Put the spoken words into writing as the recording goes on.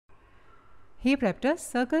Hey Preptors,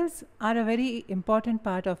 circles are a very important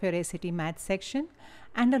part of your SAT math section,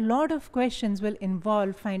 and a lot of questions will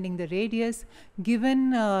involve finding the radius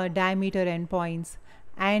given diameter endpoints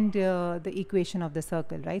and the equation of the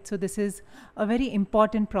circle, right? So this is a very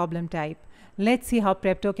important problem type. Let's see how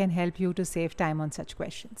Prepto can help you to save time on such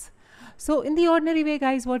questions. So in the ordinary way,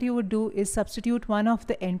 guys, what you would do is substitute one of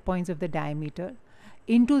the endpoints of the diameter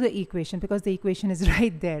into the equation, because the equation is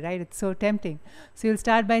right there, right? It's so tempting. So you'll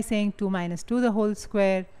start by saying 2 minus 2 the whole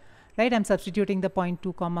square, right? I'm substituting the point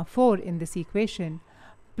 2 comma 4 in this equation,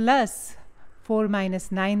 plus 4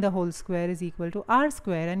 minus 9 the whole square is equal to r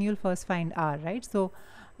square, and you'll first find r, right? So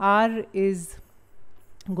r is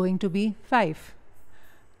going to be 5.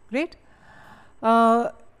 Great.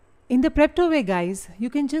 In the Prepto way, guys, you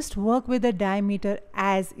can just work with the diameter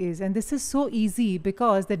as is, and this is so easy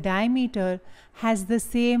because the diameter has the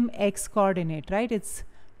same x coordinate, right? It's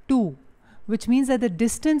 2, which means that the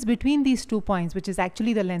distance between these 2 points, which is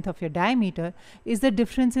actually the length of your diameter, is the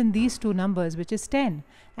difference in these two numbers, which is 10,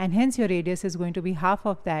 and hence your radius is going to be half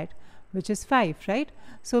of that, which is 5, right?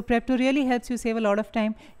 So Prepto really helps you save a lot of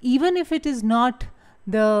time, even if it is not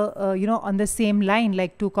the on the same line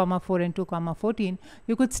like 2 comma 4 and 2 comma 14,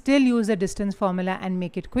 you could still use the distance formula and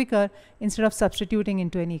make it quicker instead of substituting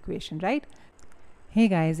into an equation, right? Hey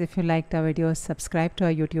guys, if you liked our videos, subscribe to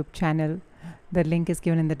our YouTube channel. The link is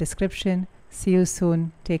given in the description. See you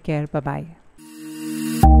soon. Take care. Bye bye.